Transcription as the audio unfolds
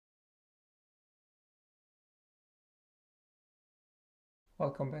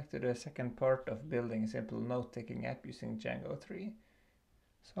Welcome back to the second part of building a simple note-taking app using Django 3.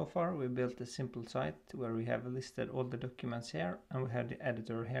 So far we built a simple site where we have listed all the documents here and we have the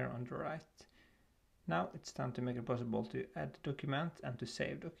editor here on the right. Now it's time to make it possible to add documents and to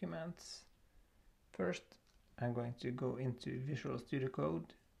save documents. First I'm going to go into Visual Studio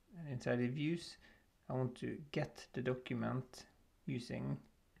Code, and inside the views I want to get the document using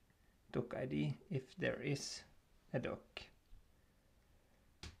doc.id if there is a doc.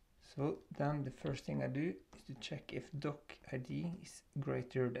 So then the first thing I do is to check if doc.id is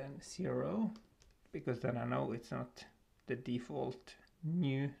greater than 0, because then I know it's not the default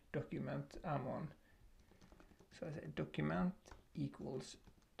new document I'm on. So I say document equals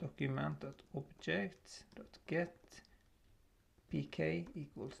document.objects.get pk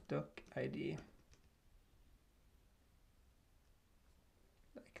equals doc.id,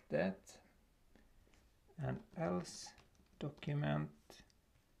 like that, and else document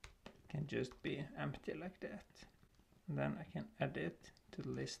can just be empty like that. And then I can add it to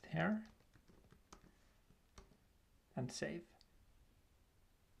the list here and save.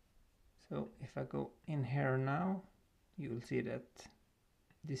 So if I go in here now, you will see that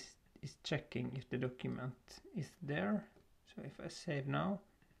this is checking if the document is there. So if I save now,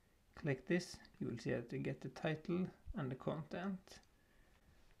 click this, you will see that you get the title and the content.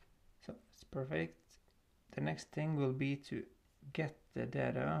 So it's perfect. The next thing will be to get the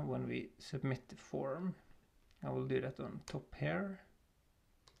data when we submit the form. I will do that on top here.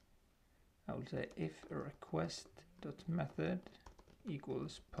 I will say if a request.method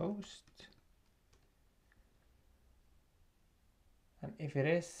equals post, and if it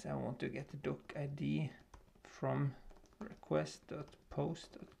is, I want to get the doc.id from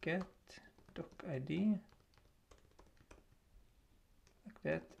request.post.get doc.id, like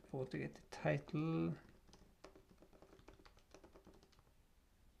that. I want to get the title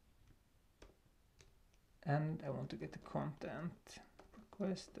and I want to get the content,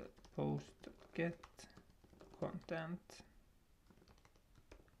 request.post.get content.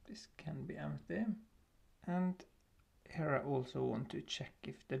 This can be empty. And here I also want to check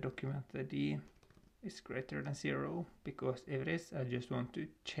if the document ID is greater than 0, because if it is, I just want to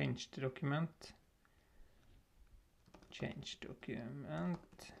change the document. Change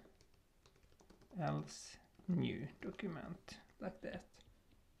document, else new document, like that.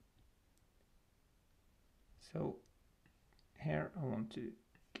 So here I want to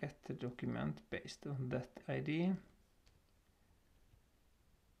get the document based on that ID,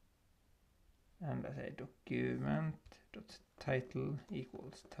 and I say document.title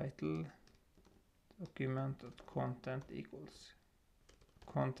equals title, document.content equals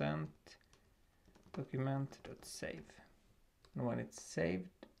content, document.save. And when it's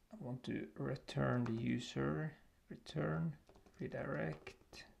saved, I want to return the user, return, redirect,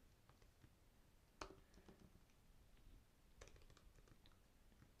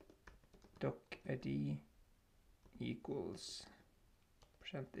 doc.id equals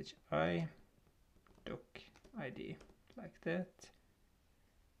 %i doc.id, like that.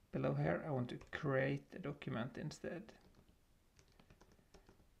 Below here I want to create a document instead.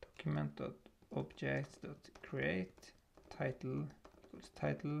 Document.objects.create title equals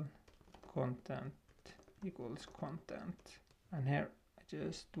title, content equals content, and here I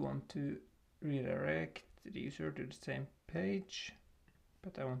just want to redirect the user to the same page,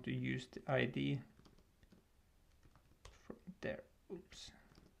 but I want to use the ID from there. Oops,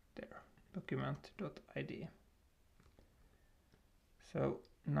 there, document.id. So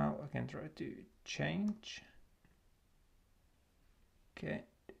now I can try to change. Okay,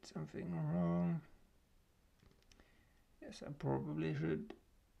 did something wrong. Yes, I probably should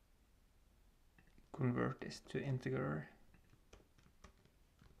convert this to integer.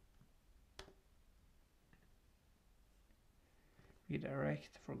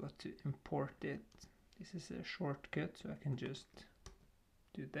 Redirect, forgot to import it. This is a shortcut, so I can just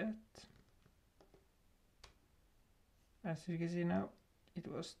do that. As you can see now, it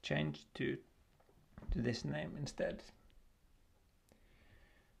was changed to this name instead.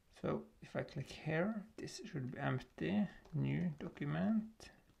 So if I click here, this should be empty, new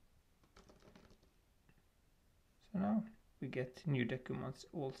document. So now we get new documents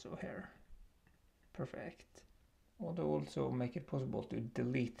also here. Perfect. Although also make it possible to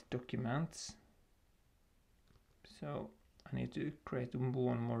delete documents. So I need to create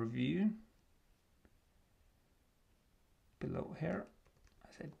one more view. Below here I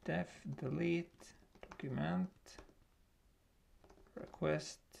said def delete document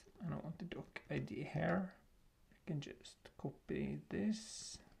request, and I want the doc ID here. I can just copy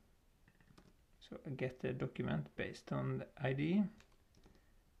this so I get the document based on the ID.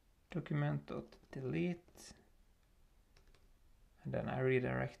 document.delete, and then I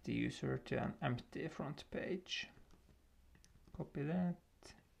redirect the user to an empty front page. Copy that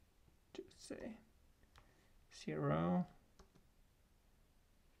to say 0.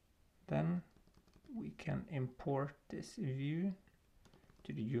 Then we can import this view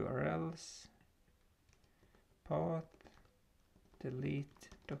to the URLs, path, delete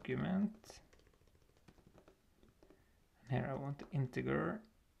document, and here I want the integer,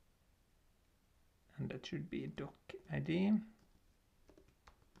 and that should be doc ID.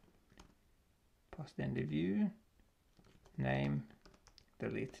 Pass in the view, name,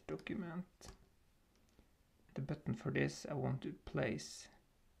 delete document. The button for this I want to place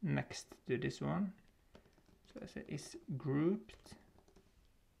next to this one, so I say is grouped,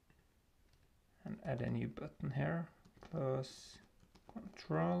 and add a new button here, close,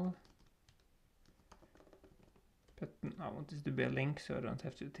 control. Button, I want this to be a link so I don't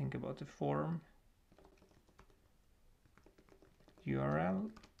have to think about the form.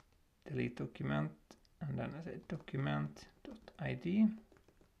 URL, delete document, and then I say document.id,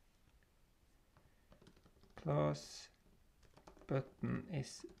 close, button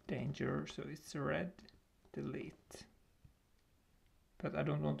is danger, so it's red, delete. But I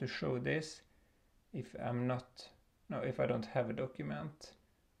don't want to show this if if I don't have a document.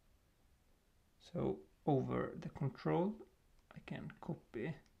 So over the control I can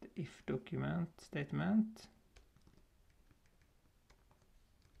copy the if document statement,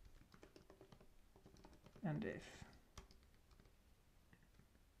 and if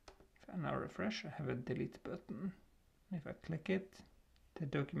I now refresh, I have a delete button. If I click it, the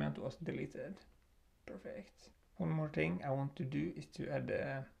document was deleted. Perfect. One more thing I want to do is to add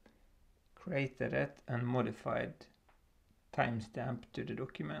a created at and modified timestamp to the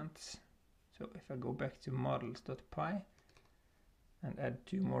documents. So if I go back to models.py and add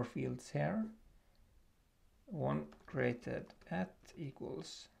 2 more fields here, one created at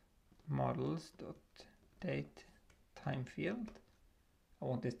equals models.date time field. I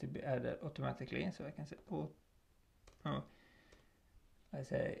want this to be added automatically, so I can say I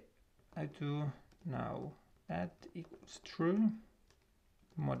say auto now add equals true,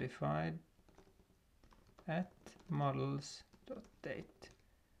 modified at models.date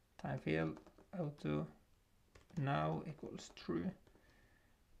time field auto now equals true.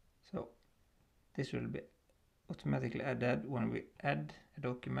 So this will be automatically added when we add a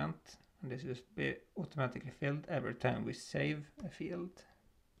document, and this will be automatically filled every time we save a field.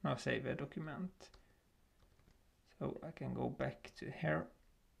 Now save a document. So I can go back to here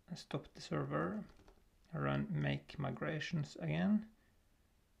and stop the server, run make migrations again.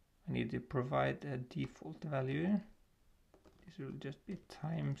 I need to provide a default value. This will just be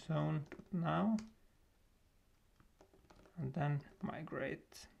time zone now, and then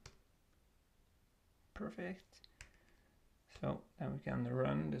migrate. Perfect. So then we can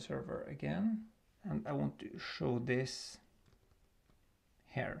run the server again, and I want to show this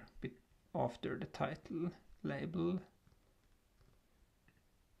here after the title label.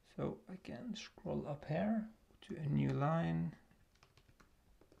 So I can scroll up here to a new line,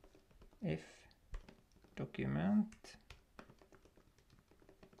 if document,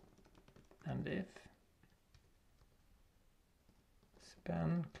 and if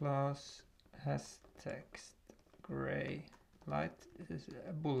span class has text gray light. This is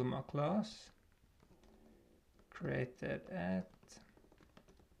a Bulma class created at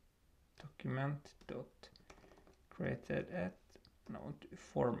document dot created at, and I want to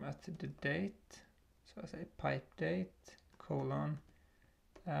format the date, so I say pipe date colon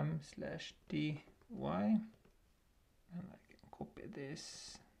m/dy, and I can copy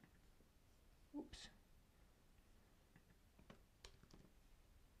this. Oops.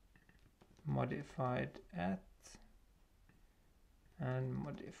 Modified at and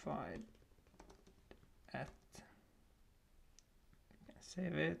modified at. I can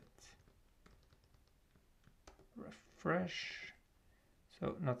save it. Refresh.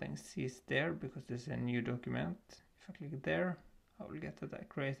 So nothing sees there because this is a new document. If I click there, I will get that I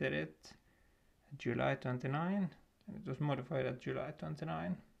created it at July 29 and it was modified at July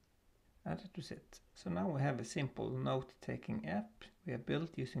 29. And that was it. So now we have a simple note-taking app we have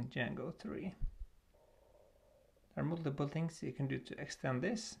built using Django 3. There are multiple things you can do to extend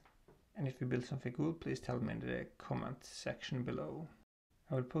this, and if you build something cool, please tell me in the comment section below.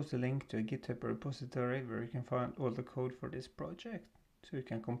 I will post a link to a Github repository where you can find all the code for this project, so you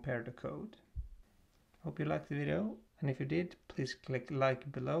can compare the code. Hope you liked the video, and if you did, please click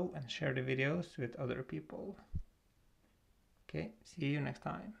like below and share the videos with other people. Okay, see you next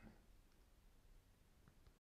time.